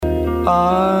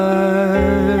I'll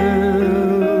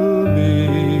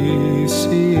be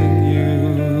seeing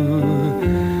you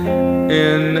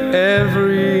in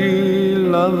every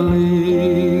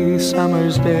lovely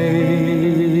summer's day,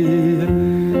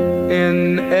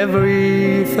 in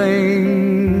everything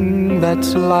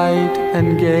that's light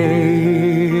and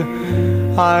gay.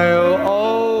 I'll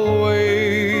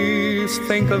always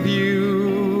think of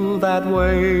you that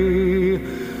way.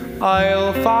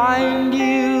 I'll find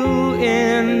you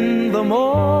in the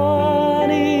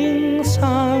morning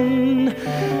sun,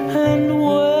 and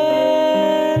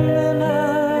when the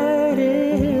night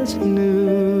is new,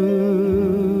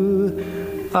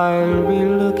 I'll be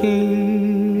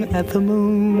looking at the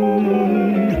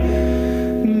moon,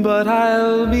 but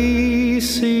I'll be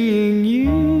seeing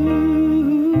you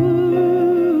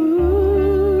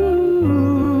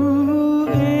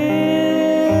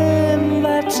in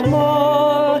that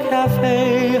small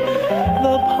cafe,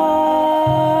 the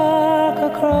park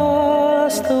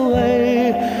across the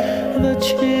way, the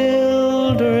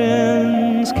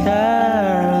children's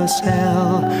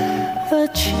carousel, the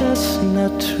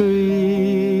chestnut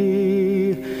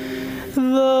tree, the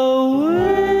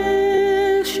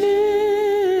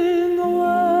wishing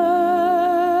well.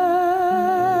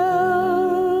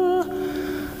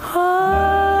 I'll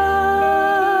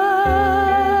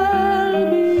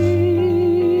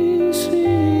be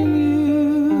seeing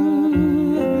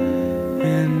you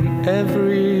in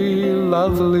every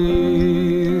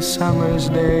lovely summer's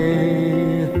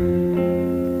day,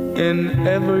 in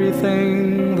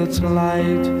everything that's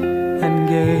light and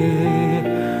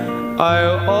gay.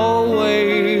 I'll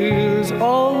always,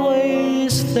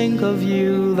 always think of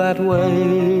you that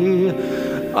way.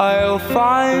 I'll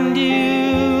find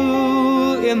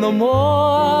you in the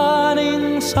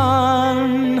morning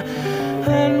sun,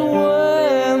 and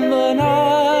when the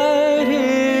night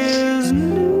is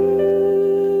new,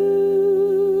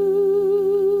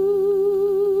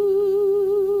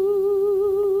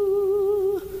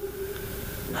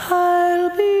 I'll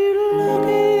be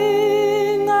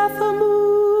looking at the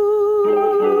moon,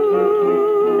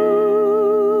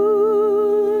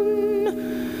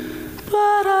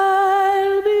 but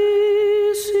I'll be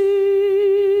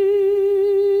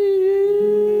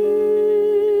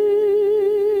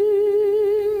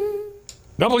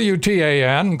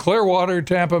WTAN, Clearwater,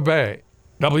 Tampa Bay.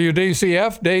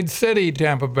 WDCF, Dade City,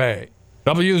 Tampa Bay.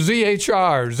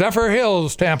 WZHR, Zephyr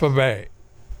Hills, Tampa Bay.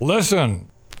 Listen.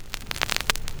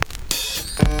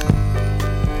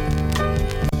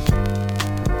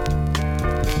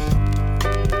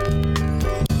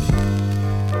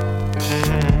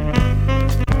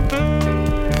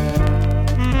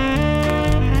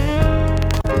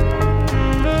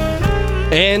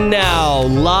 And now,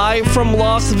 live from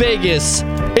Las Vegas,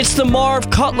 it's the Marv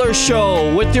Cutler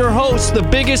Show with your host, the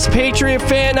biggest Patriot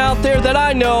fan out there that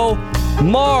I know,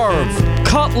 Marv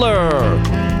Cutler.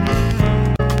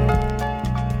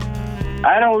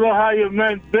 I don't know how you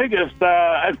meant biggest.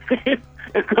 I think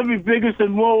it could be biggest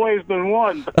in more ways than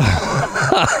one.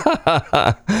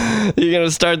 You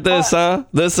gonna start this, huh?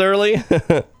 This early?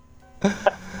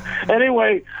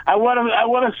 Anyway, I want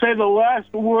to say the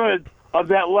last word of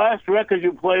that last record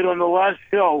you played on the last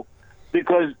show,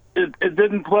 because it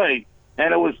didn't play,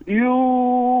 and it was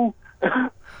you.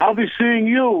 I'll be seeing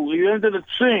you. You ended at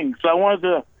sing, so I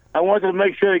wanted to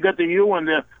make sure you got the you in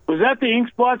there. Was that the Ink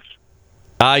Spots?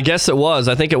 I guess it was.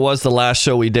 I think it was the last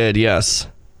show we did. Yes.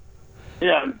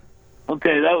 Yeah.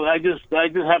 Okay. I just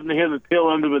happened to hear the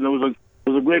tail end of it. And it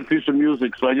was a great piece of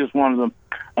music. So I just wanted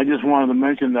to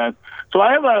mention that. So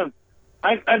I've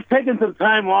taken some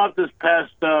time off this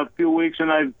past few weeks,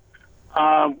 and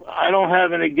I don't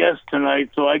have any guests tonight.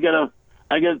 So I'm gonna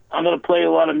play a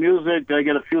lot of music. I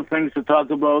got a few things to talk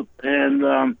about,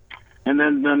 and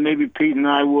then maybe Pete and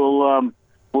I will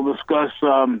discuss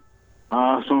some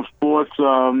sports,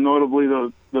 notably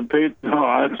the Red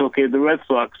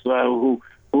Sox, who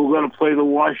are going to play the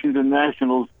Washington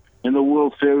Nationals in the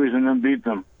World Series and then beat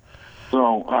them.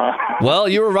 So, well,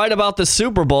 you were right about the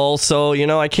Super Bowl, so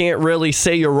I can't really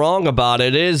say you're wrong about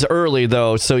it. It is early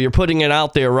though, so you're putting it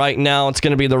out there right now. It's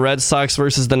going to be the Red Sox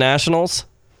versus the Nationals.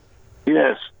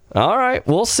 Yes. All right,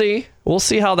 we'll see. We'll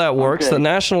see how that works. Okay. The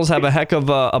Nationals have a heck of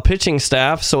a pitching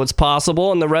staff, so it's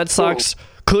possible, and the Red Sox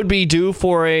could be due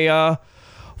for a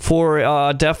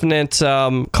definite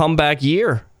comeback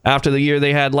year after the year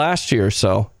they had last year.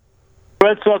 So,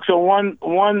 Red Sox are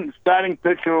one starting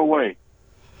pitcher away,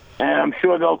 and I'm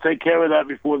sure they'll take care of that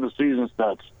before the season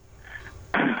starts.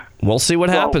 We'll see what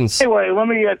happens. Anyway, let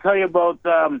me tell you about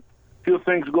a few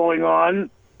things going on.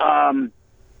 I'm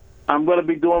going to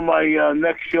be doing my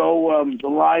next show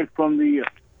live from the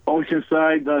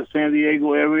Oceanside, San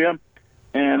Diego area.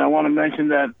 And I want to mention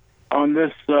that on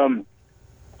this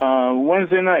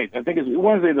Wednesday night, I think it's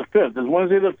Wednesday the 5th. Is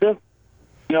Wednesday the 5th?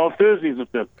 No, Thursday's the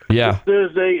 5th. Yeah. This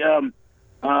Thursday,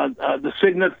 the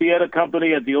Signet Theater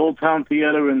Company at the Old Town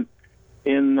Theater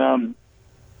in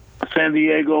San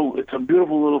Diego. It's a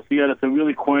beautiful little theater. It's a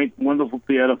really quaint, wonderful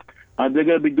theater. They're going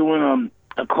to be doing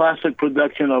a classic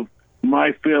production of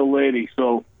My Fair Lady.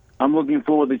 So I'm looking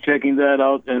forward to checking that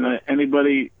out. And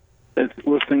anybody that's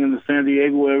listening in the San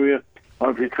Diego area,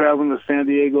 or if you're traveling to San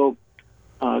Diego,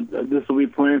 this will be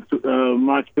planned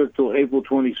March 5th till April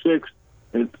 26th.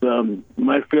 It's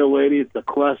My Fair Lady. It's a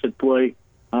classic play,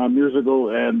 musical,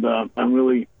 and I'm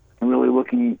really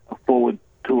looking forward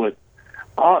to it.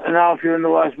 Now, if you're in the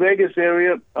Las Vegas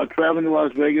area, traveling to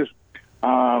Las Vegas,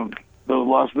 the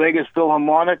Las Vegas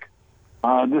Philharmonic,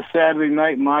 this Saturday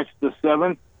night, March the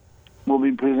 7th, will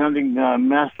be presenting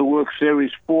Masterwork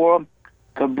Series 4.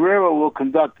 Cabrera will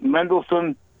conduct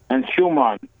Mendelssohn and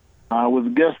Schumann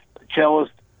with guest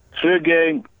cellist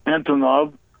Sergei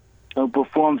Antonov, who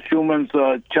performs Schumann's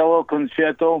Cello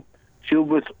Concerto,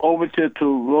 Schubert's Overture to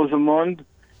Rosamunde,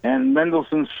 and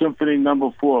Mendelssohn's Symphony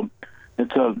No. 4.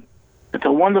 It's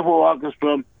a wonderful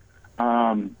orchestra.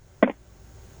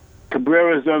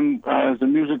 Cabrera has done, as a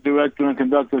music director and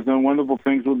conductor, has done wonderful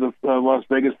things with the Las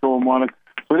Vegas Philharmonic.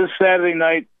 So this Saturday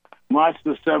night, March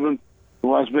the 7th, the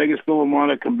Las Vegas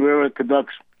Philharmonic, Cabrera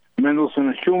conducts Mendelssohn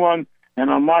and Schumann. And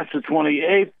on March the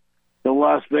 28th, the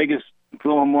Las Vegas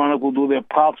Philharmonic will do their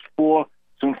Pops 4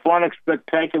 Symphonic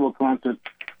Spectacular concert,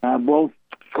 both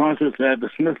concerts at the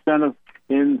Smith Center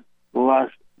in Las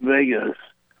Vegas.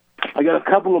 I got a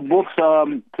couple of books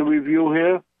to review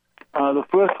here. The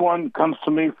first one comes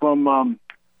to me from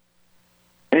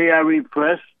ARE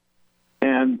Press,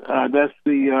 and that's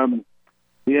the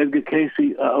Edgar Cayce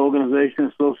Organization,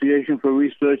 Association for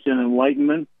Research and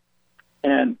Enlightenment.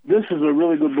 And this is a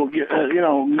really good book.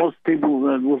 Most people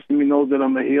that listen to me know that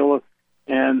I'm a healer,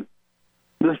 and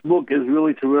this book is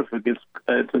really terrific.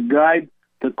 It's a guide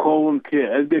to colon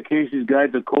care, Edgar Cayce's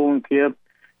Guide to Colon Care.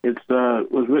 It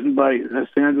was written by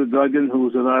Sandra Duggan, who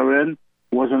was an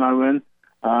RN.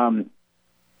 And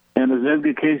as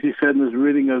Edgar Cayce said in his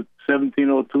reading of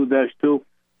 1702-2,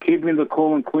 keeping the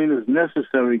colon clean is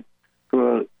necessary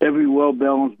for every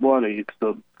well-balanced body. It's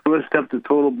the first step to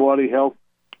total body health.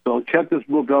 So check this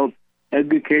book out,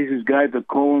 Edgar Cayce's Guide to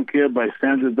Colon Care by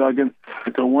Sandra Duggan.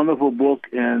 It's a wonderful book,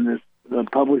 and it's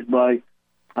published by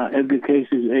Edgar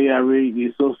Cayce's ARE, the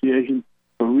Association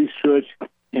for Research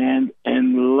and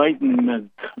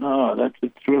Enlightenment. Oh, that's a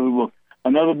terrific book.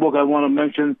 Another book I want to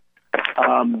mention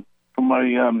for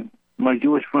my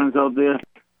Jewish friends out there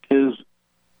is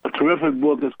a terrific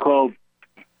book. It's called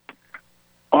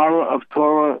Aura of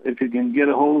Torah. If you can get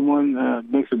a hold of one,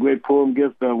 makes a great poem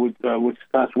gift, which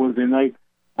starts Wednesday night.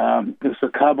 It's a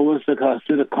Kabbalistic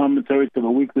Hasidic commentary to the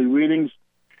weekly readings.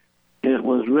 It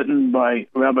was written by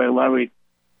Rabbi Larry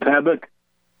Tabak.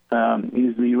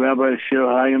 He's the Rabbi of Sher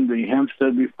Hayim, the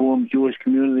Hempstead Reformed Jewish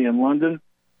community in London,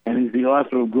 and he's the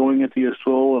author of Growing into Your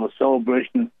Soul and a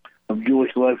Celebration of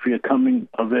Jewish Life for Your Coming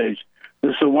of Age.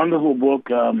 This is a wonderful book,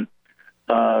 and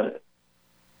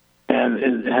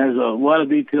it has a lot of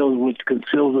details which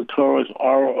conceals the Torah's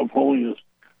aura of holiness.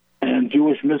 And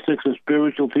Jewish mystics and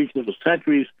spiritual teachers for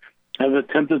centuries have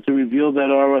attempted to reveal that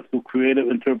aura through creative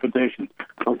interpretation.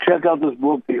 So check out this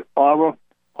book, The Aura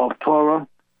of Torah,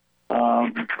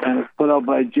 and it's put out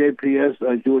by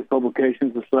JPS, Jewish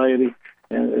Publication Society,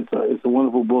 and it's a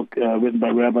wonderful book written by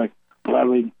Rabbi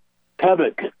Larry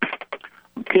Tabak.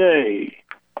 Okay,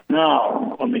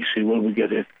 now let me see what we get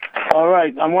here. All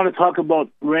right, I want to talk about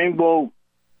Rainbow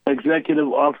Executive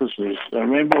Offices.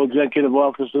 Rainbow Executive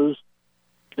Offices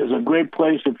is a great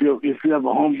place if you have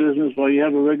a home business or you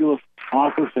have a regular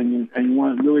office and you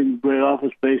want a really great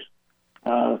office space.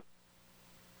 The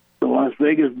Las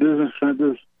Vegas Business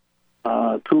Centers,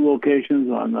 2 locations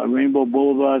on Rainbow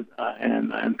Boulevard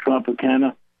and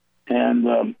Tropicana,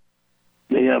 and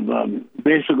they have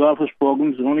basic office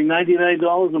programs, only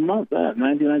 $99 a month.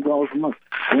 $99 a month.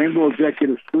 Rainbow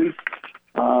Executive Suites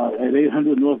at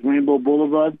 800 North Rainbow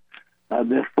Boulevard.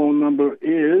 Their phone number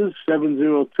is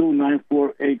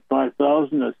 702-948-5000.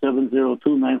 That's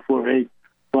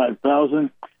 702-948-5000.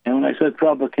 And when I said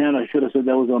Tropicana, I should have said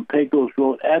that was on Pecos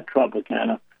Road at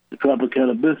Tropicana, the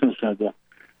Tropicana Business Center.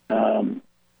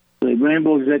 The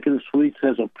Rainbow Executive Suites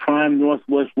has a prime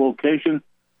northwest location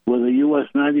where the US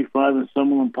 95 and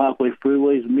Summerlin Parkway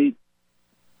freeways meet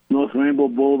North Rainbow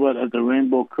Boulevard at the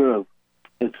Rainbow Curve.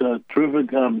 It's a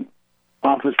terrific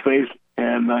office space,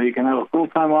 and you can have a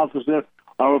full-time office there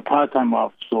or a part-time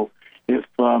office. So if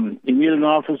you need an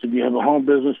office, if you have a home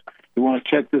business, you want to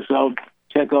check this out,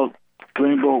 check out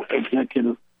Rainbow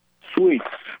Executive Suite.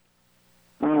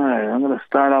 All right, I'm going to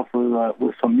start off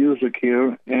with some music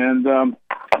here. And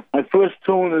my first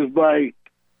tune is by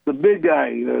the big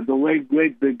guy, the late,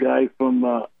 great big guy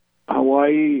from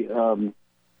Hawaii. I'm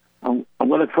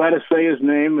going to try to say his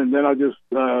name, and then I'll just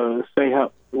say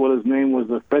what his name was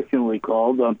affectionately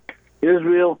called.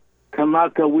 Israel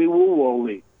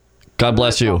Kamakawiwo'oli. God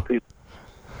bless you.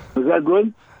 Was that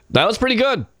good? That was pretty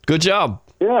good. Good job.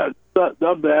 Yeah,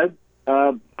 not bad.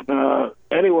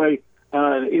 Anyway,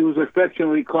 he was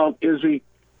affectionately called Izzy,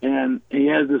 and he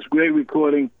has this great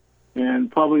recording,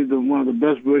 and probably one of the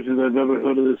best versions I've ever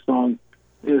heard of this song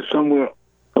is Somewhere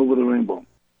Over the Rainbow.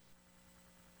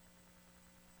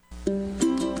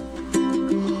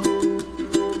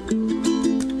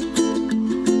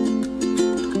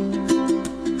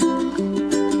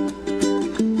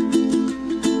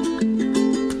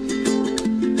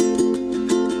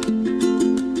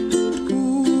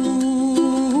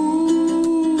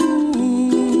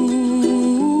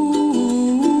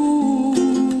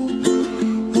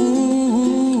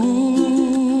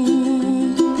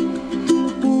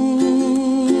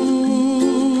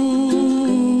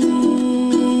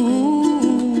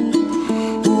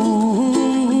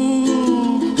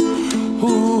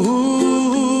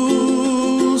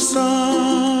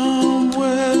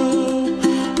 Somewhere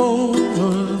over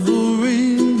the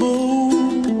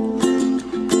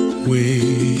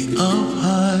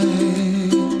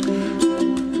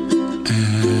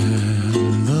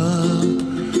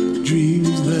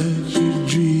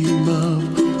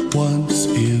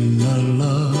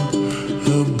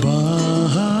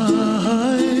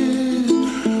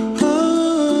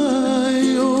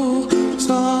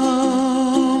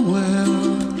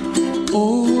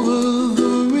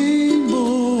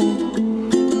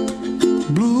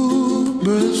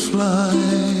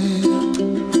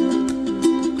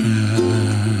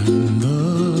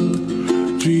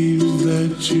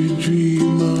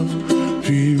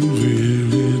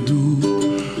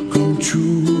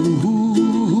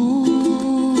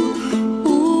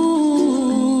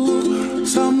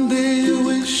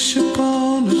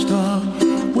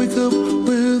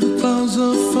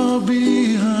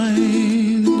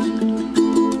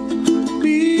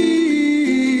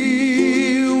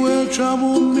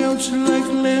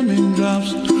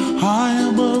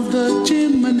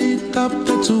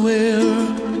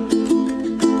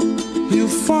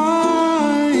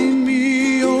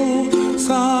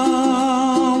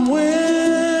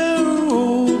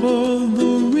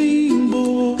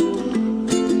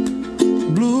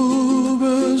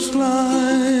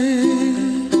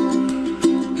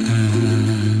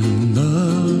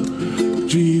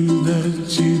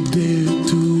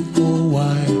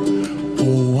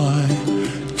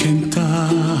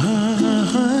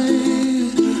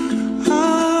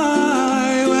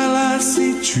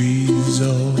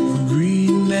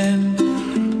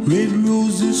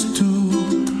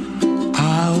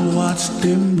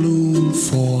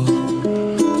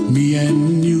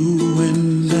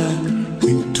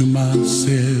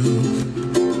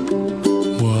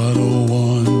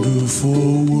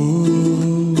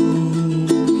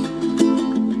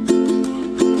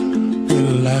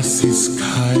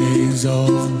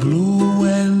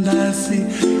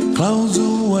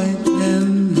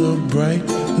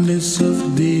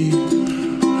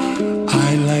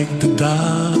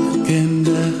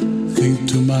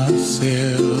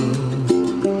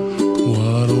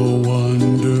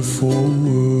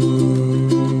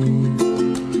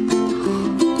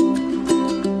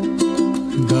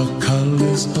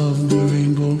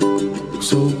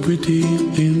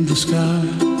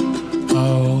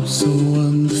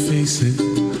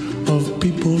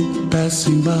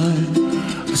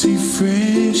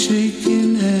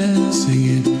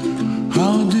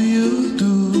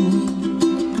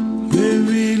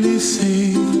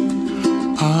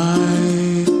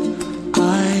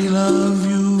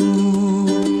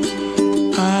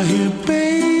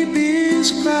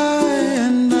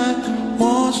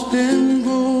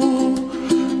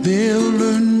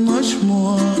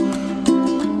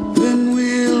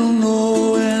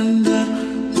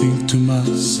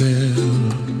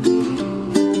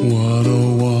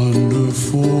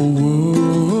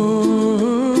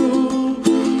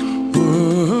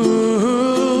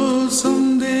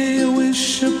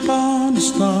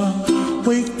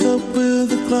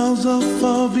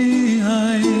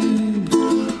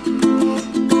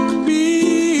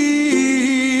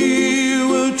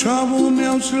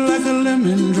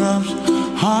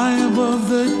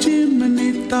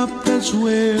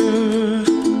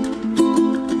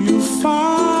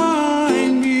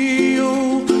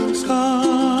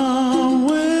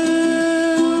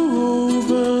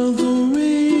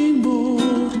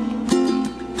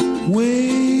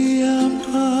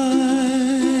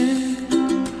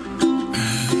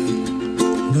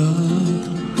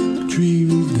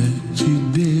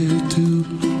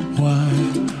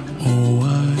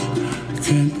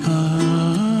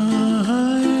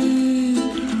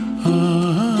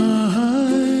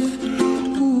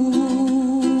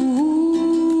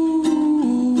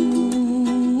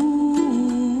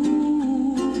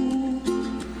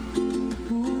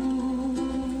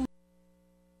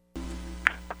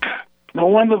the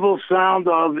wonderful sound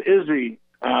of Izzy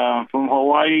from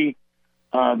Hawaii,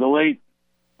 the late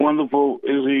wonderful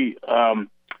Izzy,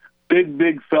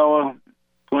 big fella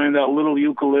playing that little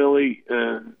ukulele.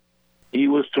 He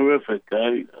was terrific.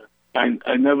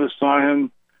 I never saw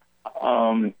him.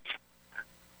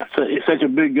 He's such a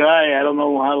big guy. I don't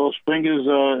know how those fingers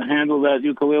handle that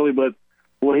ukulele, but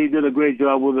well, he did a great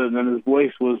job with it, and his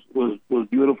voice was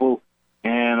beautiful.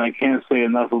 And I can't say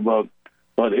enough about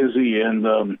Izzy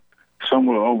and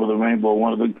Somewhere Over the Rainbow,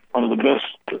 one of the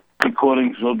best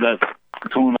recordings of that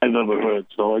tune I've ever heard.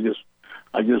 So I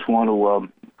just want to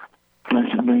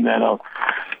bring that up.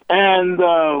 And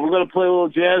we're going to play a little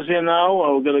jazz here now.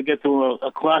 We're going to get to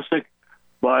a classic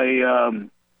by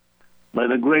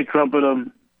the great trumpeter,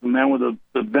 the man with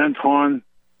the bent horn,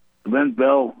 the bent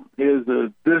bell. Here's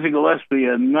the Dizzy Gillespie,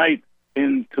 A Night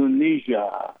in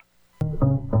Tunisia.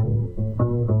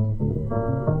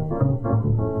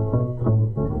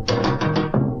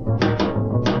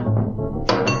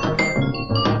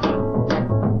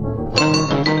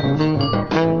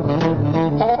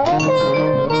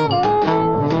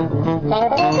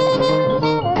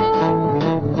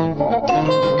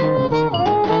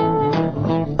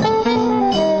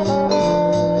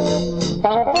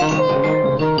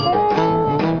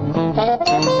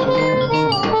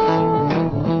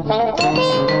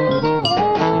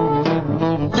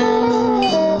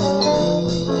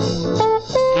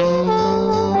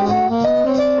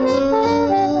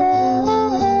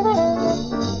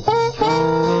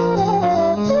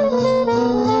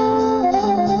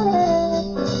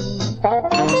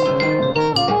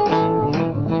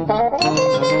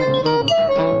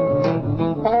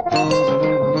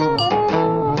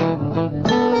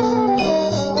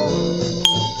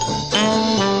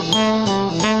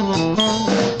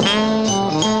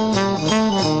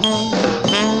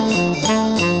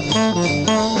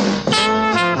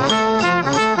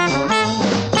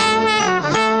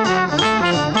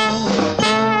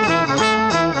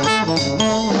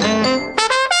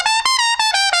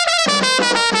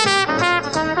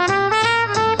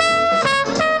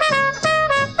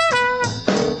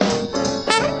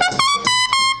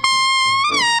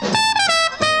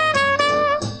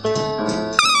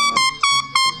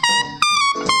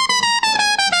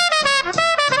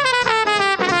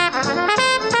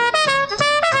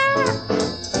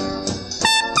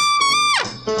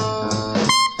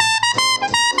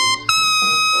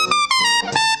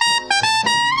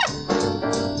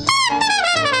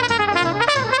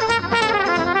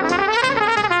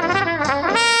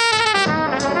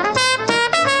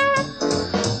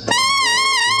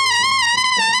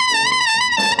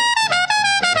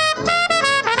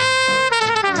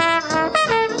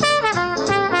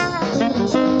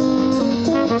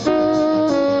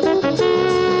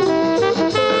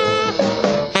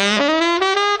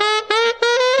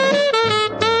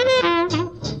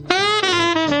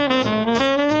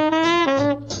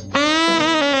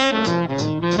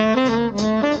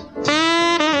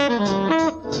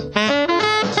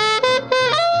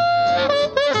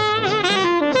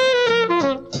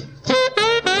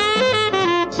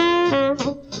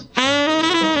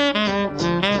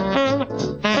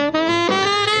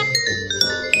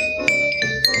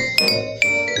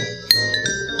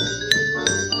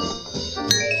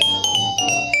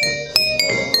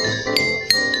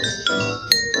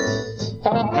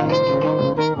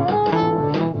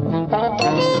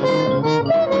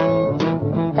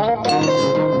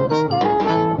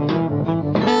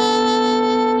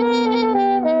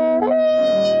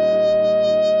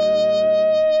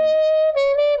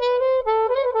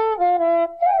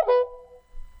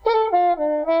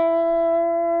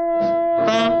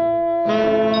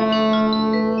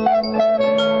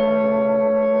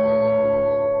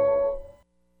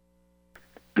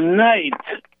 Night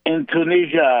in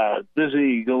Tunisia,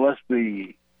 Dizzy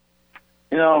Gillespie.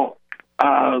 You know,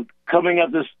 coming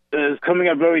up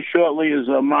very shortly is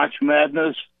March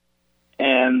Madness,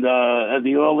 and at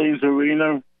the Orleans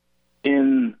Arena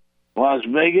in Las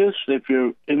Vegas. If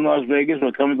you're in Las Vegas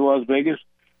or coming to Las Vegas,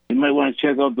 you might want to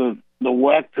check out the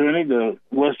WAC tourney, the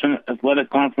Western Athletic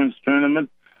Conference tournament,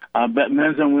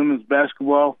 men's and women's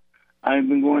basketball. I've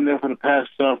been going there for the past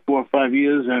 4 or 5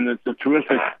 years, and it's a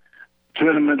terrific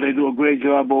tournament. They do a great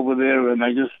job over there, and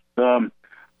I just want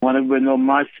everybody to know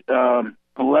March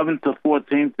 11th to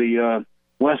 14th, the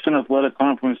Western Athletic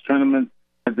Conference tournament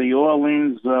at the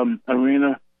Orleans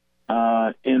Arena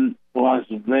in Las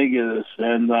Vegas.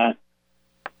 And I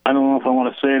don't know if I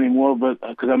want to say any more, but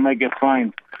because I might get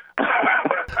fined.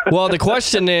 Well, the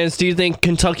question is, do you think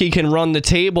Kentucky can run the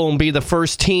table and be the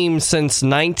first team since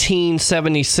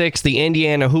 1976, the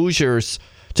Indiana Hoosiers,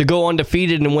 to go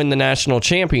undefeated and win the national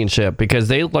championship because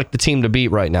they look like the team to beat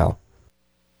right now.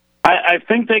 I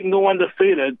think they can go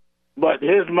undefeated, but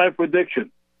here's my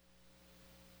prediction.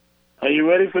 Are you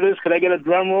ready for this? Can I get a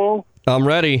drum roll? I'm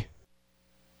ready.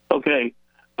 Okay.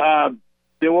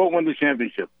 They won't win the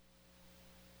championship.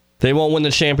 They won't win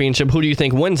the championship. Who do you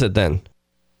think wins it then?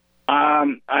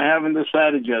 I haven't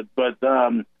decided yet, but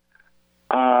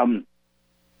I'm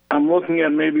looking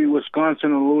at maybe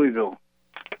Wisconsin and Louisville.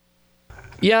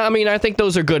 Yeah, I mean, I think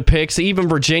those are good picks. Even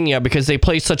Virginia, because they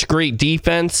play such great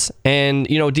defense, and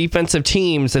defensive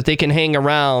teams, if they can hang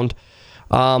around.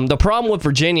 The problem with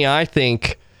Virginia, I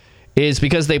think, is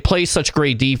because they play such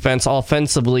great defense.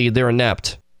 Offensively, they're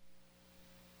inept.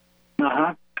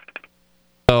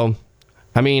 So,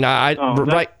 I mean,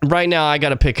 right now I got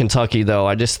to pick Kentucky though.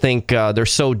 I just think they're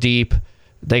so deep.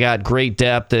 They got great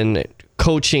depth, and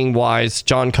coaching wise,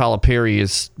 John Calipari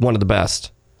is one of the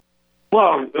best.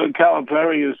 Well,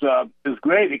 Calipari is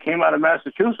great. He came out of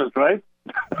Massachusetts, right?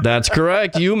 That's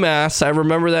correct. UMass. I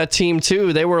remember that team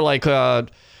too. They were like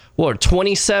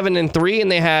 27-3, and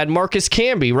they had Marcus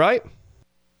Camby, right?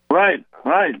 Right.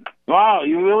 Wow,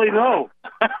 you really know.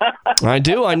 I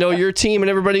do. I know your team and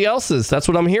everybody else's. That's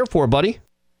what I'm here for, buddy.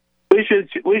 We should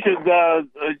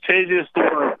change this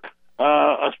to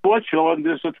a sports show, and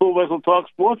just the two of us will talk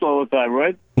sports all the time,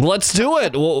 right? Let's do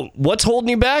it. Well, what's holding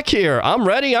you back here? I'm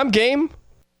ready. I'm game.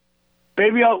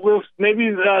 Maybe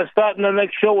starting the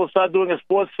next show, we'll start doing a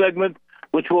sports segment,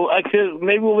 which will actually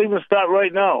maybe we'll even start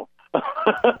right now. All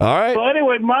right. So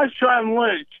anyway, Marshawn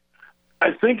Lynch,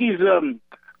 I think he's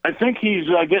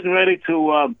getting ready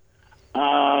to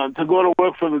go to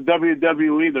work for the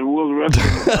WWE, the World Wrestling,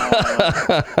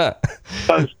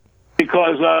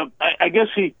 because I guess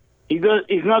he's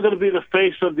not going to be the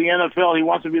face of the NFL. He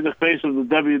wants to be the face of the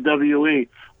WWE.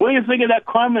 What do you think of that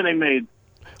comment they made?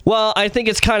 Well, I think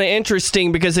it's kind of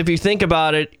interesting because if you think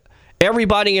about it,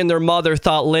 everybody and their mother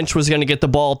thought Lynch was going to get the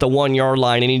ball at the 1-yard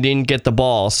line, and he didn't get the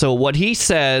ball. So what he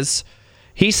says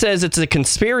it's a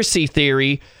conspiracy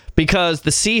theory because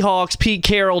the Seahawks, Pete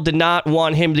Carroll, did not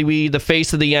want him to be the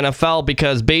face of the NFL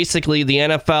because basically the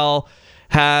NFL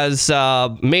has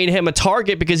made him a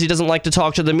target because he doesn't like to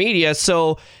talk to the media.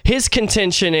 So his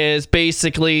contention is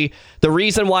basically the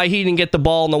reason why he didn't get the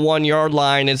ball on the 1-yard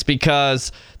line is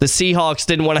because the Seahawks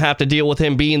didn't want to have to deal with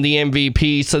him being the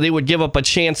MVP, so they would give up a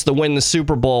chance to win the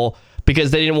Super Bowl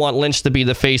because they didn't want Lynch to be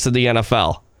the face of the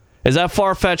NFL. Is that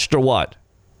far-fetched or what?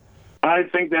 I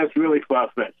think that's really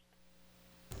far-fetched.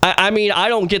 I mean, I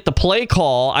don't get the play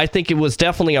call. I think it was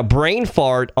definitely a brain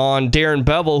fart on Darren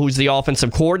Bevel, who's the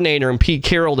offensive coordinator, and Pete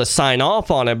Carroll to sign off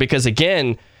on it. Because,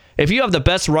 again, if you have the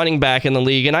best running back in the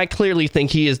league, and I clearly think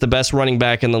he is the best running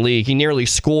back in the league, he nearly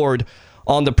scored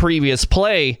on the previous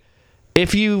play.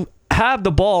 If you have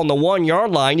the ball on the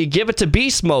 1-yard line, you give it to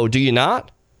beast mode, do you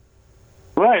not?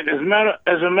 Right. As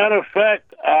a matter of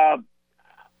fact, as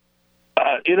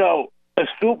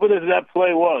stupid as that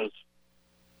play was,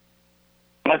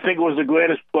 I think it was the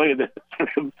greatest play in the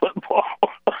history of football.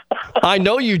 I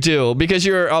know you do, because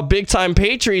you're a big-time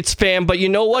Patriots fan, but you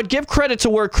know what? Give credit to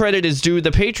where credit is due.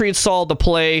 The Patriots saw the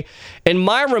play, and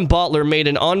Myron Butler made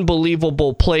an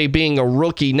unbelievable play being a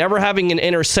rookie, never having an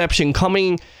interception,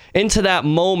 coming into that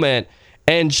moment,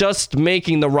 and just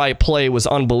making the right play was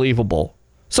unbelievable.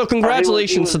 So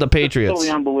congratulations to the Patriots. Totally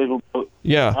unbelievable.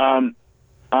 Yeah.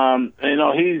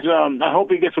 He's. I hope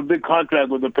he gets a big contract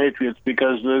with the Patriots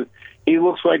because he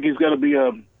looks like he's going to be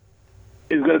a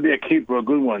keeper, a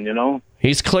good one.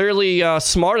 He's clearly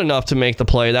smart enough to make the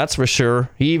play. That's for sure.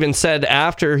 He even said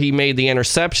after he made the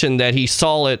interception that he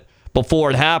saw it before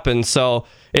it happened. So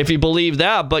if you believe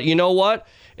that, but you know what?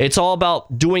 It's all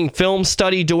about doing film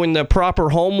study, doing the proper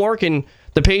homework, and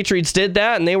the Patriots did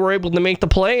that, and they were able to make the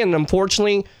play. And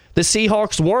unfortunately, the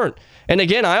Seahawks weren't. And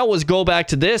again, I always go back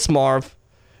to this, Marv.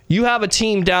 You have a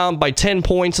team down by 10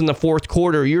 points in the fourth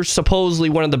quarter. You're supposedly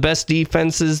one of the best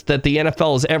defenses that the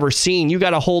NFL has ever seen. You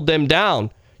got to hold them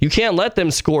down. You can't let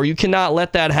them score. You cannot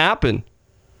let that happen.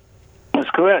 That's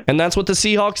correct. And that's what the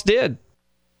Seahawks did.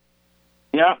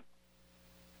 Yeah.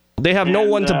 They have no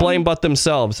one to blame but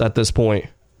themselves at this point.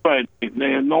 Right.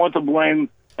 They have no one to blame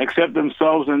except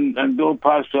themselves and Bill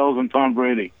Parcells and Tom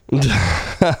Brady. Did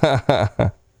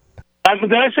I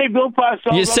say Bill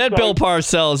Parcells? You said Bill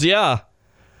Parcells, yeah.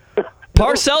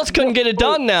 Parcells couldn't get it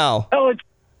done now.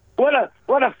 What a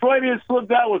Freudian slip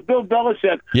that was, Bill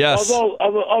Belichick. Yes.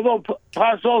 Although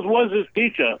Parcells was his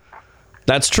teacher.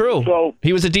 That's true. So,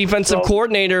 he was a defensive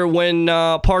coordinator when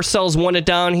Parcells won it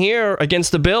down here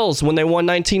against the Bills when they won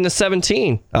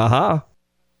 19-17.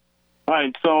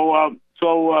 Right. So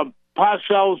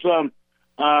Parcells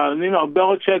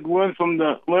Belichick learned from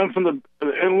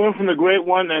the great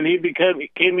one, and he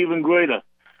became even greater.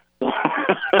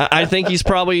 I think he's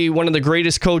probably one of the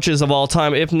greatest coaches of all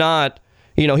time. If not,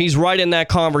 he's right in that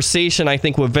conversation, I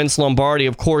think, with Vince Lombardi.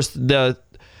 Of course, the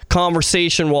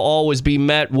conversation will always be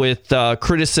met with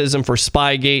criticism for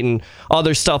Spygate and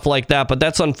other stuff like that, but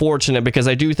that's unfortunate because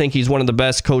I do think he's one of the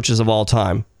best coaches of all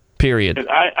time, period.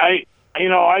 I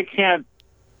can't,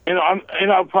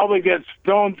 I'll probably get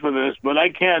stoned for this, but I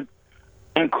can't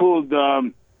include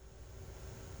Vince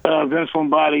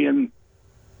Lombardi in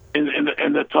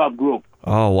the top group.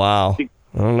 Oh, wow. I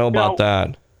don't know about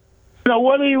that.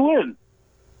 What do you win?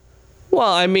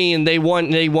 Well, I mean, they won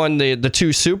the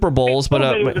 2 Super Bowls, but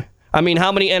how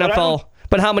many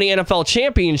NFL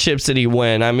championships did he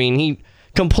win? I mean, he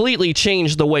completely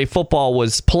changed the way football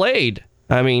was played.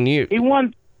 I mean, he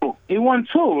won 2,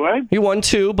 right? He won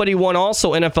 2, but he won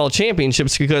also NFL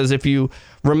championships because if you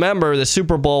remember, the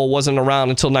Super Bowl wasn't around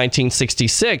until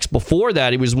 1966. Before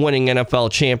that, he was winning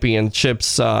NFL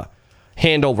championships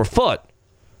hand over foot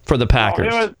for the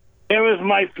Packers. Here is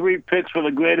my 3 picks for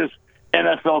the greatest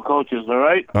NFL coaches, all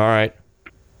right? All right.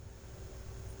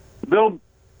 Bill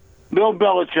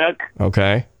Belichick.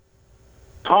 Okay.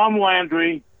 Tom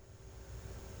Landry.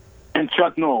 And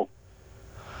Chuck Noll.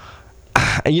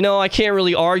 I can't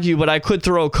really argue, but I could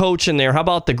throw a coach in there. How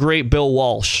about the great Bill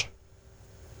Walsh?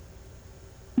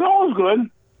 Bill was good.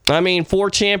 I mean, 4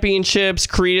 championships,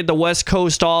 created the West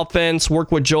Coast offense,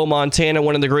 worked with Joe Montana,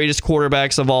 one of the greatest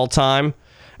quarterbacks of all time.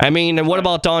 I mean, and what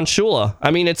about Don Shula? I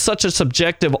mean, it's such a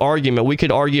subjective argument. We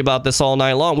could argue about this all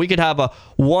night long. We could have a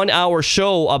 1-hour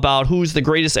show about who's the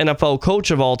greatest NFL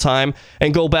coach of all time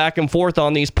and go back and forth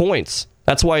on these points.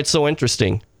 That's why it's so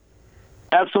interesting.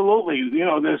 Absolutely.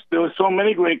 There were so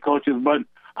many great coaches, but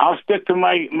I'll stick to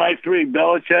my 3,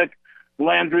 Belichick,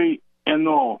 Landry, and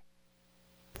Noll.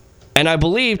 And I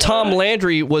believe Tom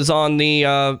Landry was on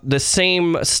the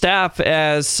same staff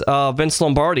as Vince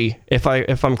Lombardi, if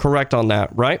I'm correct on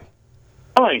that, right?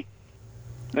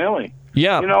 Really?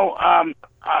 Yeah.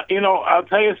 I'll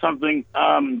tell you something.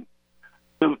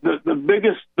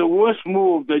 The worst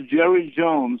move that Jerry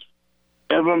Jones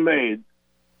ever made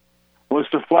was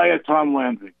to fire Tom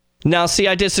Landry. Now, see,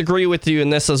 I disagree with you,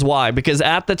 and this is why. Because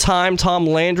at the time, Tom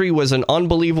Landry was an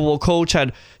unbelievable coach,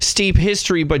 had steep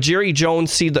history, but Jerry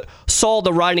Jones saw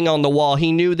the writing on the wall.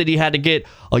 He knew that he had to get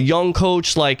a young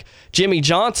coach like Jimmy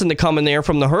Johnson to come in there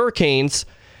from the Hurricanes.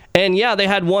 And, yeah, they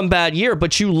had one bad year,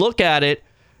 but you look at it,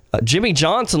 Jimmy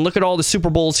Johnson, look at all the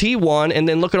Super Bowls he won, and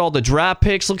then look at all the draft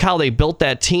picks, look how they built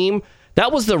that team.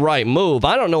 That was the right move.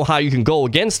 I don't know how you can go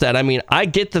against that. I mean, I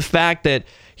get the fact that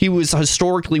he was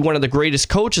historically one of the greatest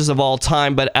coaches of all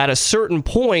time, but at a certain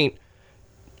point,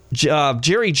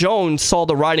 Jerry Jones saw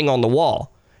the writing on the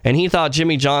wall, and he thought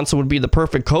Jimmy Johnson would be the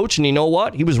perfect coach, and you know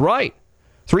what? He was right.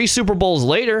 3 Super Bowls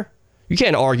later, you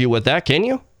can't argue with that, can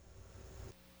you?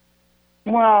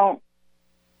 Well,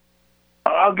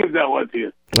 I'll give that one to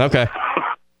you. Okay.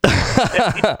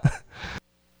 I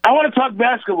want to talk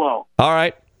basketball. All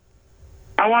right.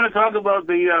 I want to talk about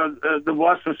the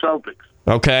Boston Celtics.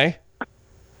 Okay.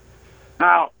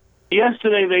 Now,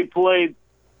 yesterday they played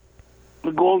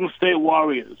the Golden State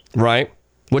Warriors. Right.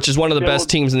 Which is one of the best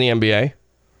teams in the NBA.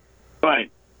 Right.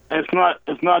 It's not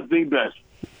the best,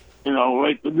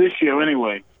 right this year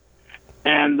anyway.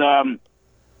 And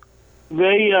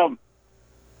they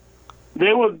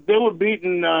were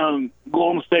beating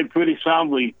Golden State pretty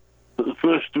soundly for the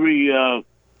first 3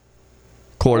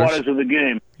 quarters of the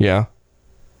game. Yeah.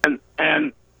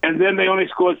 And then they only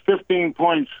scored 15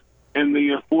 points in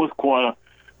the fourth quarter.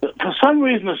 For some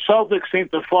reason, the Celtics seem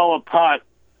to fall apart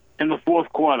in the fourth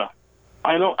quarter.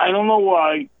 I don't know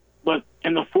why, but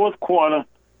in the fourth quarter,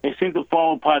 they seem to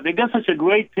fall apart. They got such a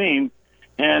great team,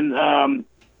 and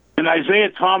Isaiah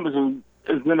Thomas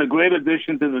has been a great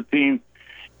addition to the team.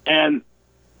 And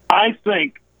I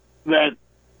think that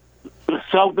the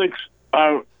Celtics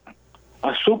are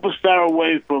a superstar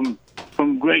away from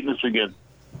greatness again.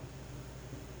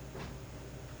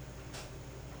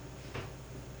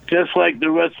 Just like the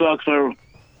Red Sox are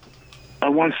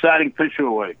one starting pitcher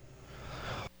away.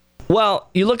 Well,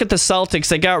 you look at the Celtics,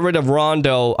 they got rid of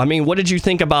Rondo. I mean, what did you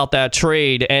think about that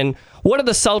trade? And what do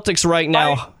the Celtics right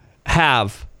now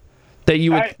have that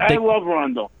you would... I love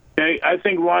Rondo. Okay? I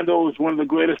think Rondo is one of the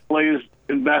greatest players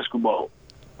in basketball.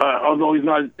 Although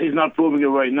he's not proving it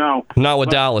right now. Not with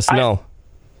Dallas, no.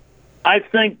 I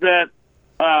think that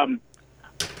I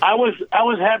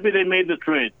was happy they made the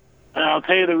trade. And I'll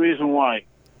tell you the reason why.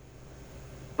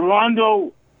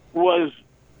 Rondo was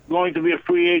going to be a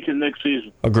free agent next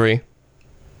season. Agree.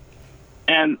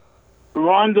 And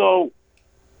Rondo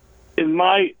in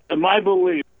my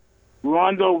belief,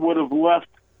 Rondo would have left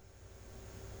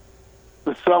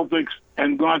the Celtics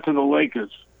and gone to the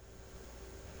Lakers,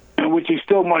 and which he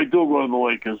still might do, go to the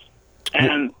Lakers.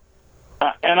 And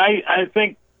I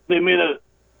think it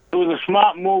was a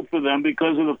smart move for them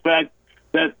because of the fact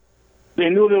that they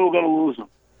knew they were going to lose him.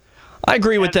 I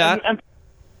agree with that.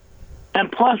 And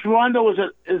plus, Rondo is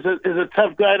a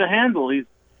tough guy to handle. He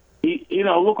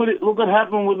look what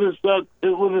happened with his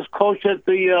coach at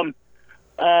the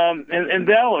in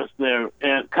Dallas there,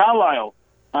 at Carlisle,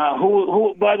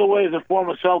 who by the way is a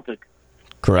former Celtic.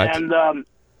 Correct. And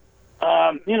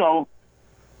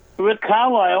Rick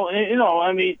Carlisle,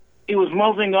 he was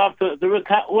mouthing off the Rick.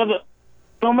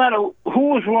 No matter who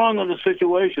was wrong in the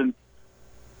situation,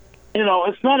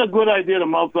 it's not a good idea to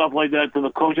mouth off like that to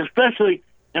the coach, especially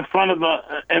in front of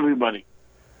everybody.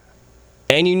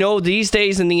 And these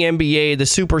days in the NBA, the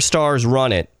superstars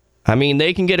run it. I mean,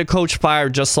 they can get a coach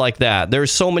fired just like that.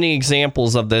 There's so many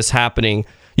examples of this happening.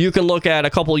 You can look at a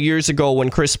couple of years ago when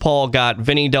Chris Paul got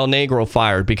Vinny Del Negro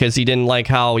fired because he didn't like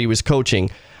how he was coaching.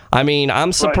 I mean,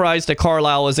 I'm surprised that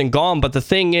Carlisle isn't gone, but the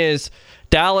thing is,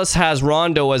 Dallas has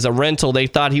Rondo as a rental. They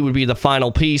thought he would be the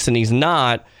final piece, and he's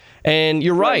not. And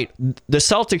you're right. The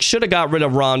Celtics should have got rid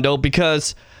of Rondo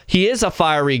because he is a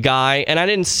fiery guy, and I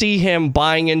didn't see him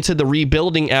buying into the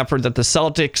rebuilding effort that the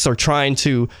Celtics are trying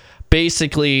to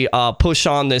basically push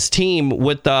on this team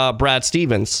with Brad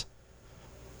Stevens.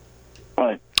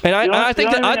 Right. And I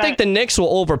think the Knicks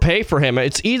will overpay for him.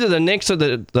 It's either the Knicks or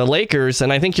the Lakers,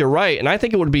 and I think you're right. And I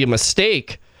think it would be a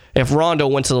mistake if Rondo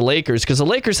went to the Lakers because the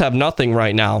Lakers have nothing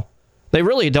right now. They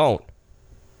really don't.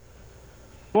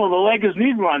 Well, the Lakers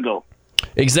need Rondo.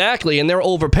 Exactly, and they're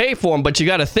overpay for him, but you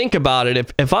got to think about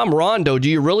it. If I'm Rondo, do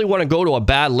you really want to go to a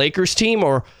bad Lakers team,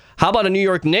 or how about a New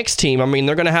York Knicks team? I mean,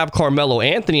 they're going to have Carmelo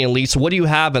Anthony at least. What do you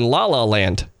have in La La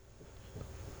Land?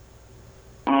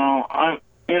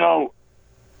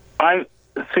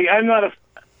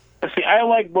 I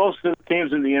like most of the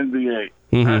teams in the NBA.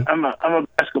 Mm-hmm. I'm a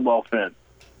basketball fan,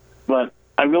 but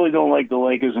I really don't like the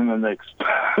Lakers and the Knicks.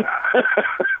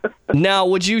 Now,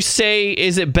 would you say,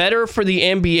 is it better for the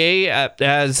NBA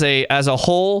as a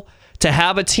whole to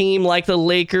have a team like the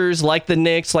Lakers, like the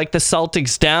Knicks, like the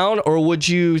Celtics down, or would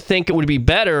you think it would be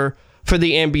better for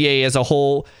the NBA as a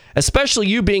whole, especially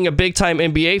you being a big-time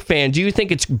NBA fan? Do you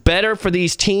think it's better for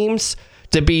these teams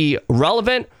to be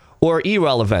relevant or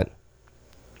irrelevant?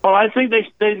 Well, I think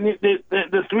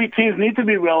the three teams need to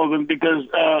be relevant because,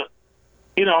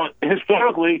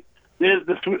 historically,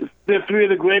 they're three of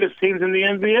the greatest teams in the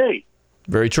NBA.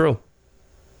 Very true.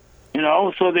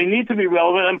 So they need to be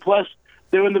relevant, and plus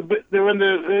they're in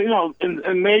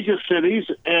major cities,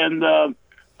 and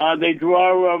they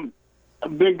draw a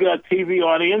big TV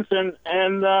audience, and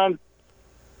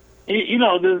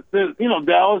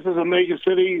Dallas is a major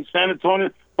city, San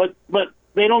Antonio, but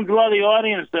they don't draw the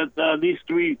audience that these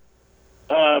three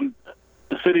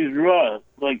cities draw,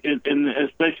 like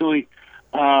especially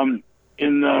on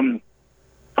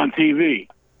TV,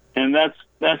 and that's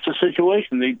the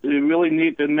situation. They really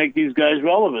need to make these guys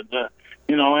relevant,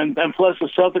 and plus the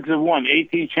Celtics have won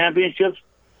 18 championships,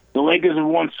 the Lakers have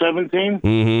won 17.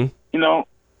 Mm-hmm.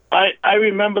 I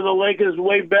remember the Lakers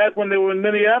way back when they were in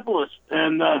Minneapolis,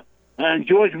 and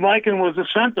George Mikan was the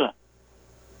center.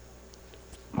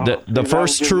 The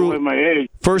first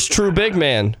true big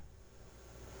man.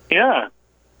 Yeah.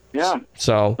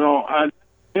 So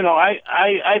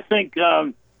I think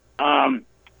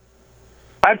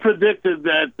I predicted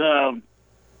that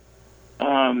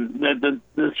that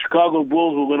the Chicago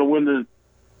Bulls were going to win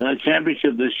the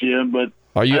championship this year, but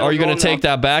are you going to take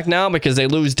that back now because they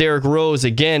lose Derrick Rose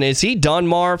again? Is he done,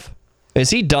 Marv? Is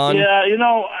he done? Yeah,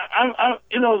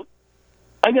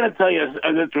 I got to tell you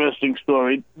an interesting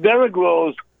story. Derrick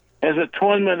Rose has a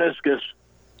torn meniscus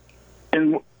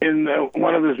in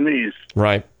one of his knees.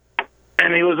 Right.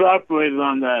 And he was operated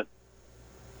on that.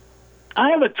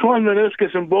 I have a torn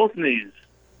meniscus in both knees.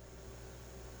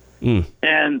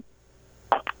 And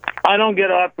I don't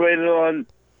get operated on.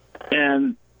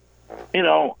 And,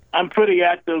 I'm pretty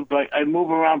active. I move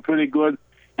around pretty good.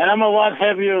 And I'm a lot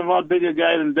heavier and a lot bigger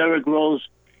guy than Derrick Rose.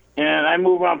 And I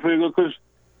move around pretty good because,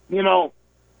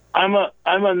 I'm a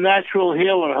natural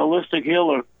healer, holistic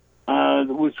healer,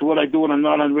 which is what I do when I'm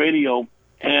not on radio,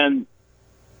 and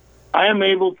I am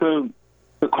able to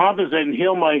compensate and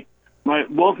heal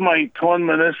both my torn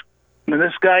menisci.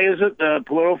 Is it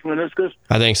plural for meniscus?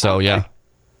 I think so. Yeah.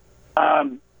 I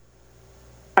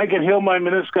can heal my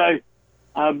menisci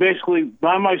basically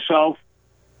by myself,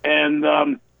 and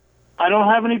I don't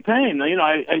have any pain.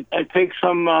 I take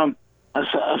some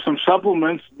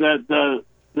supplements that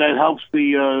helps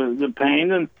the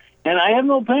pain, and I have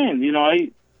no pain.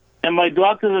 And my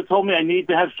doctors have told me I need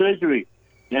to have surgery,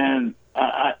 and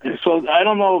so I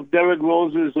don't know if Derrick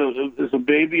Rose is a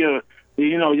baby or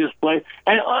just play.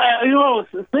 And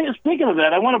speaking of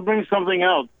that, I want to bring something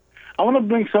out. I want to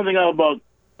bring something out about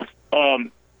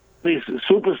these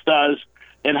superstars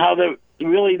and how they're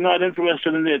really not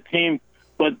interested in their team,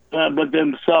 but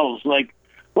themselves. Like,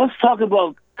 let's talk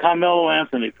about Carmelo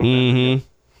Anthony. Mm-hmm.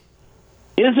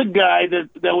 Here's a guy that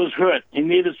was hurt. He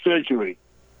needed surgery.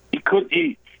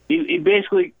 He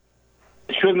basically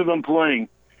shouldn't have been playing,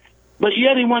 but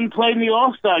yet he went and played in the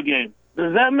All-Star game.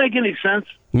 Does that make any sense?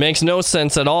 Makes no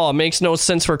sense at all. It makes no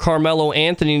sense for Carmelo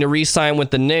Anthony to re-sign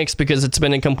with the Knicks because it's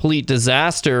been a complete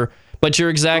disaster. But you're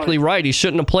exactly right. He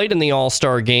shouldn't have played in the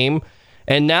All-Star game.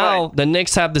 And now the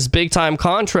Knicks have this big-time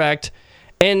contract.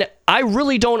 And I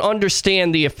really don't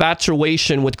understand the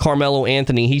infatuation with Carmelo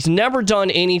Anthony. He's never done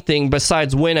anything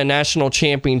besides win a national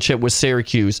championship with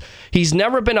Syracuse. He's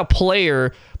never been a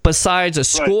player besides a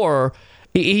scorer.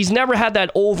 He's never had that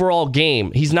overall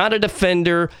game. He's not a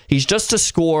defender. He's just a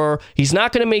scorer. He's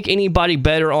not going to make anybody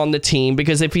better on the team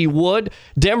because if he would,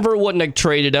 Denver wouldn't have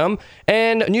traded him,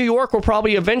 and New York will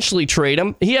probably eventually trade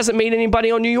him. He hasn't made anybody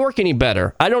on New York any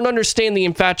better. I don't understand the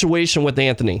infatuation with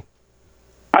Anthony.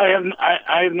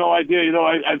 I have no idea.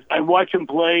 I watch him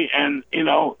play, and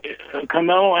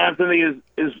Carmelo Anthony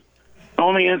is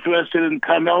only interested in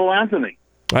Carmelo Anthony.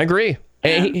 I agree.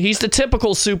 And he's the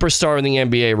typical superstar in the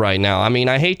NBA right now. I mean,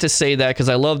 I hate to say that because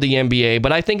I love the NBA,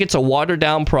 but I think it's a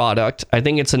watered-down product. I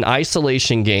think it's an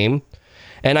isolation game,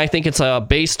 and I think it's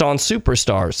based on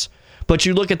superstars. But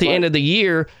you look at the end of the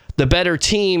year, the better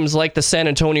teams like the San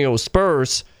Antonio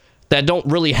Spurs that don't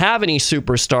really have any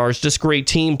superstars, just great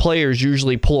team players,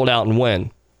 usually pull it out and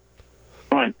win.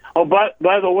 Right. Oh,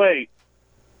 by the way,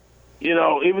 even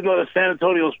though the San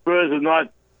Antonio Spurs are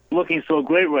not looking so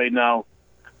great right now,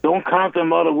 don't count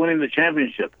them out of winning the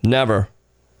championship. Never.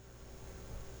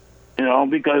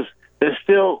 Because they're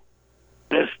still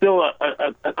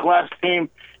a class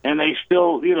team, and they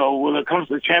still, when it comes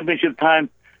to championship time,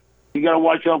 you got to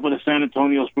watch out for the San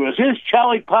Antonio Spurs. Here's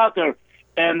Charlie Parker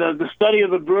and the study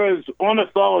of the birds,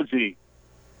 ornithology.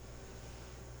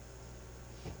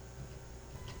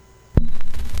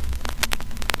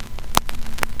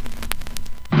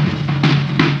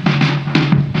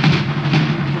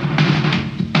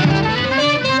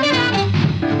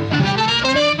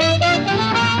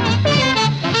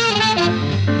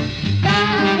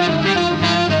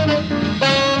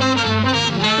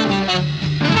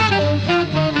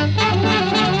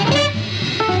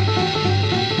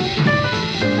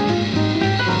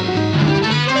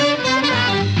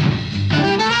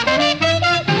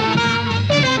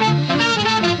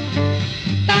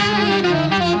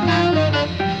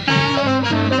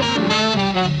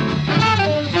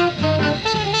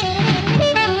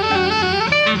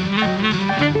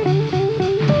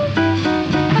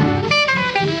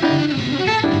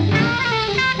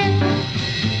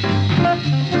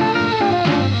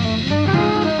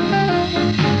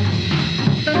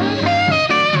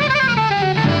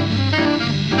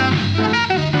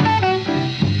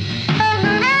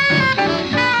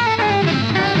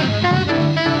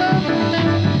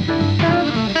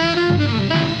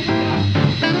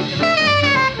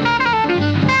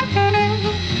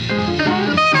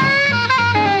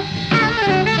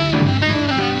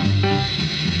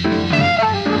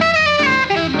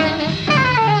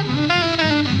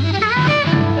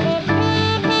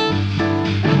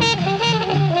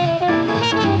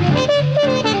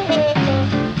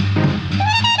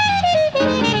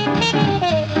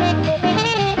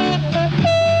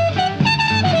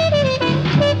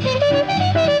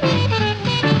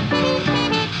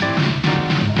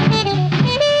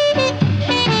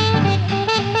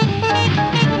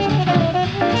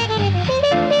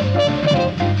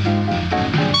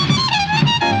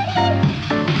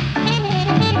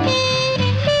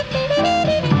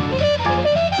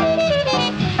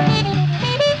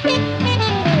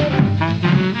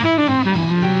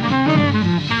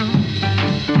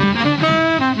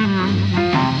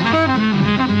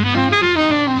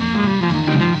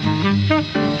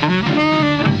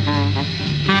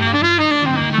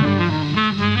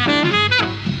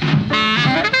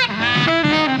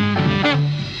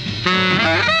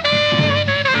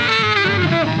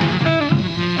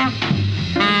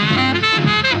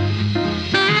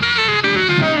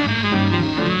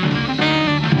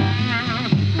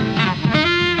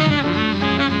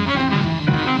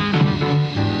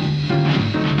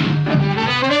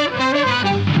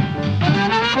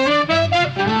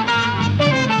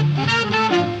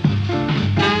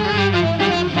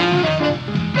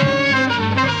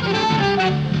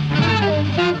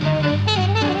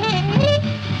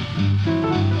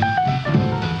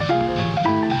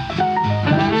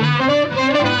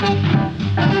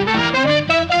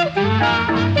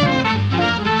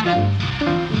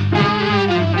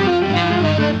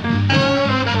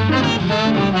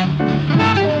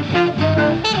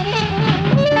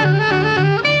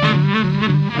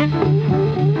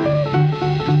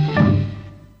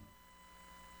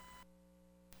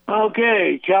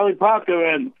 Okay, Charlie Parker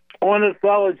and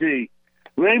Ornithology.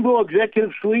 Rainbow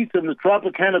Executive Suites in the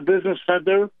Tropicana Business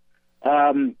Center.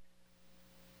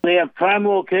 They have prime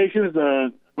locations.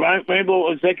 The Rainbow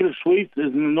Executive Suites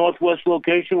is in the northwest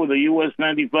location where the US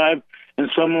 95 and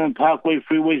Summerlin Parkway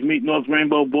freeways meet North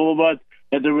Rainbow Boulevard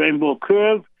at the Rainbow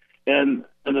Curve. And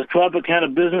the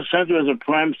Tropicana Business Center is a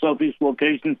prime southeast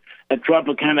location at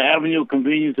Tropicana Avenue,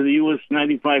 convenient to the US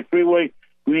 95 freeway,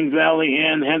 Green Valley,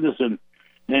 and Henderson.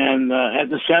 And at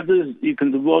the centers, you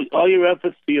can devote all your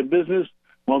efforts to your business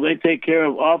while they take care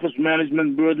of office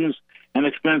management burdens and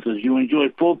expenses. You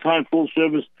enjoy full-time,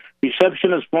 full-service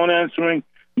receptionist, phone answering,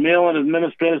 mail and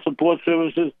administrative support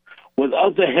services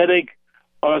without the headache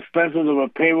or expenses of a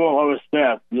payroll or a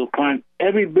staff. You'll find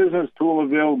every business tool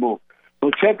available.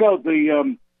 So check out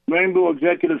the Rainbow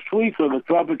Executive Suites or the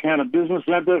Tropicana Business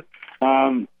Center.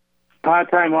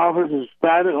 Part-time offers is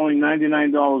started only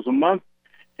 $99 a month,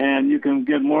 and you can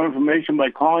get more information by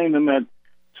calling them at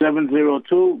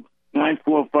 702-945-5000.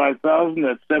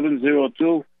 That's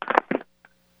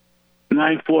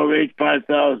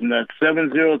 702-948-5000. That's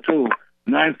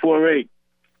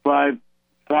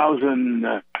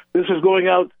 702-948-5000. This is going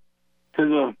out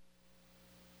to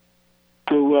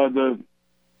the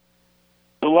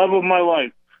love of my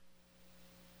life,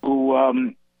 who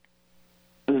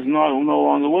is no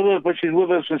longer with us, but she's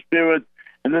with us in spirit.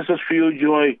 And this is for you,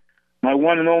 Joy, my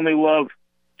one and only love,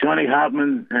 Johnny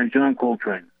Hartman and John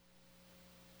Coltrane.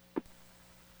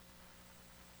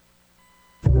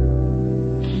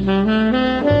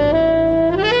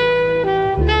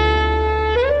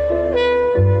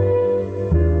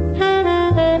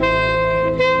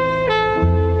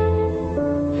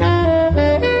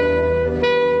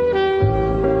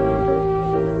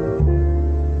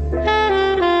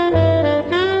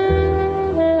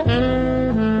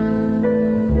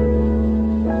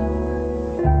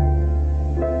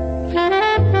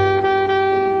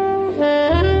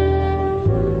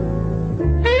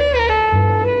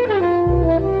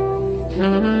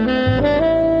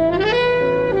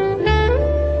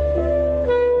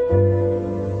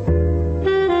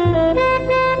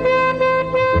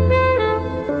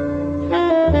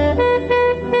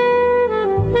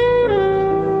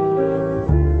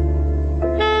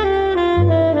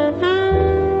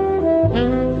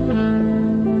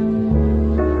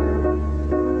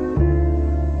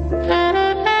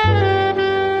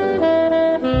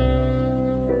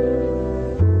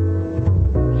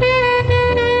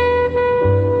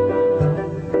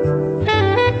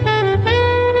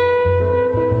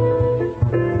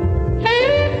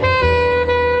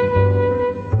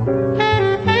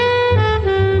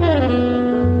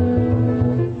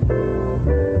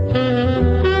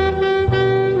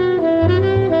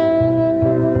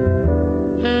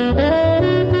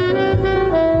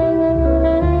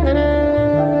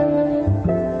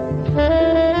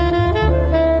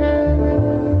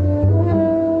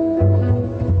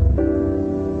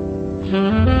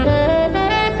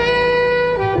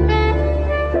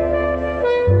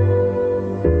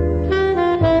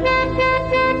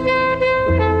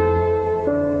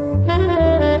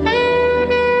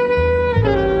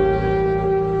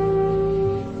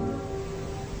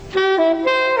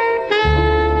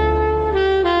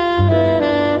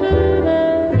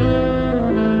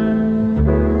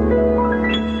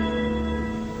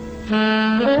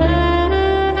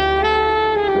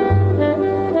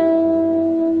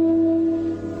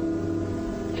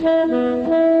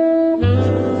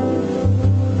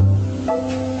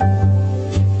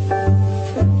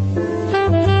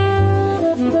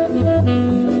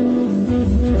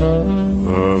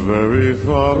 The very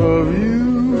thought of you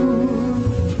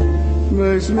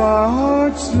makes my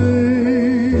heart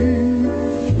sing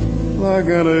like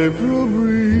an April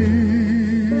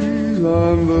breeze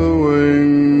on the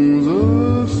wings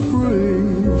of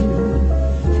spring,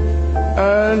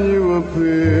 and you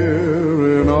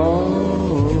appear in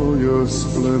all your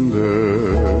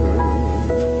splendor,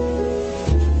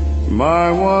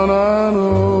 my one and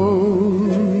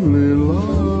only love.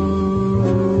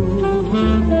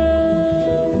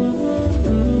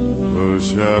 The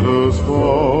shadows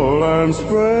fall and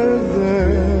spread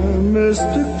their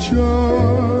mystic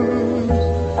charms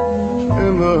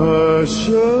in the hush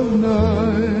of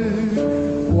night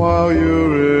while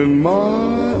you're in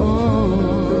my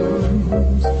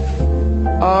arms.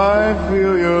 I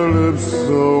feel your lips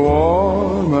so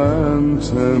warm and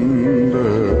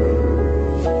tender,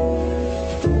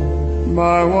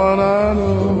 my one and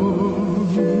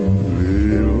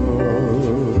only love.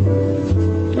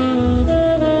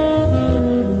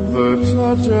 The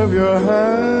touch of your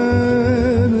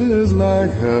hand is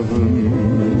like heaven,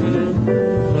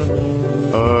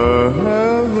 a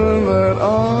heaven that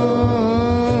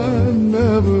I've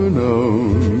never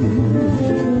known.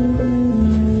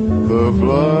 The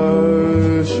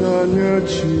blush on your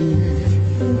cheek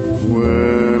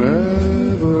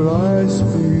whenever I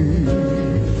speak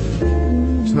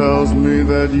tells me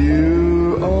that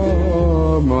you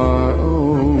are my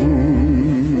own.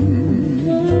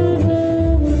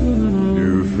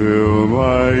 You fill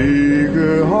my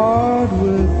eager heart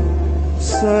with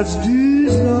such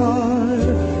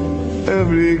desire.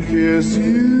 Every kiss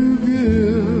you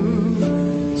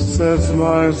give sets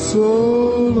my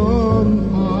soul on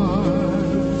fire.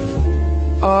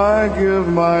 I give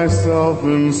myself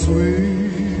in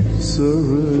sweet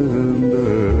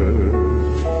surrender.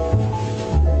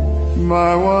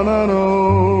 My one and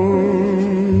only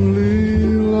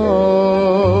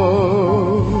love,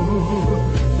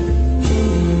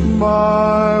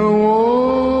 my one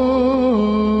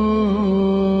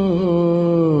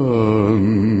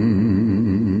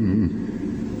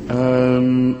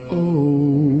and only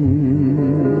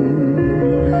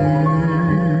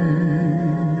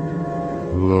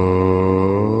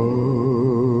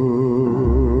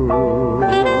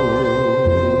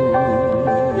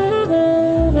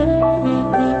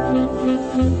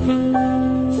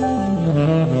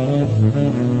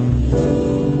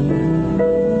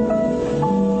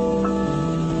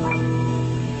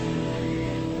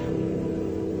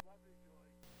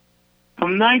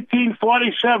From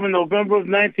 1947, November of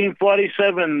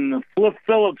 1947, Flip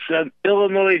Phillips and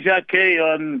Illinois Jacquet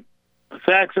on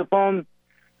saxophone,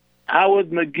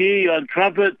 Howard McGee on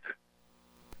trumpet,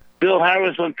 Bill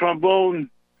Harris on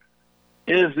trombone,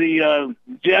 is the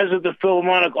Jazz at the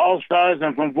Philharmonic All-Stars,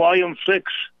 and from Volume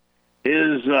 6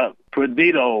 is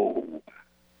Perdido.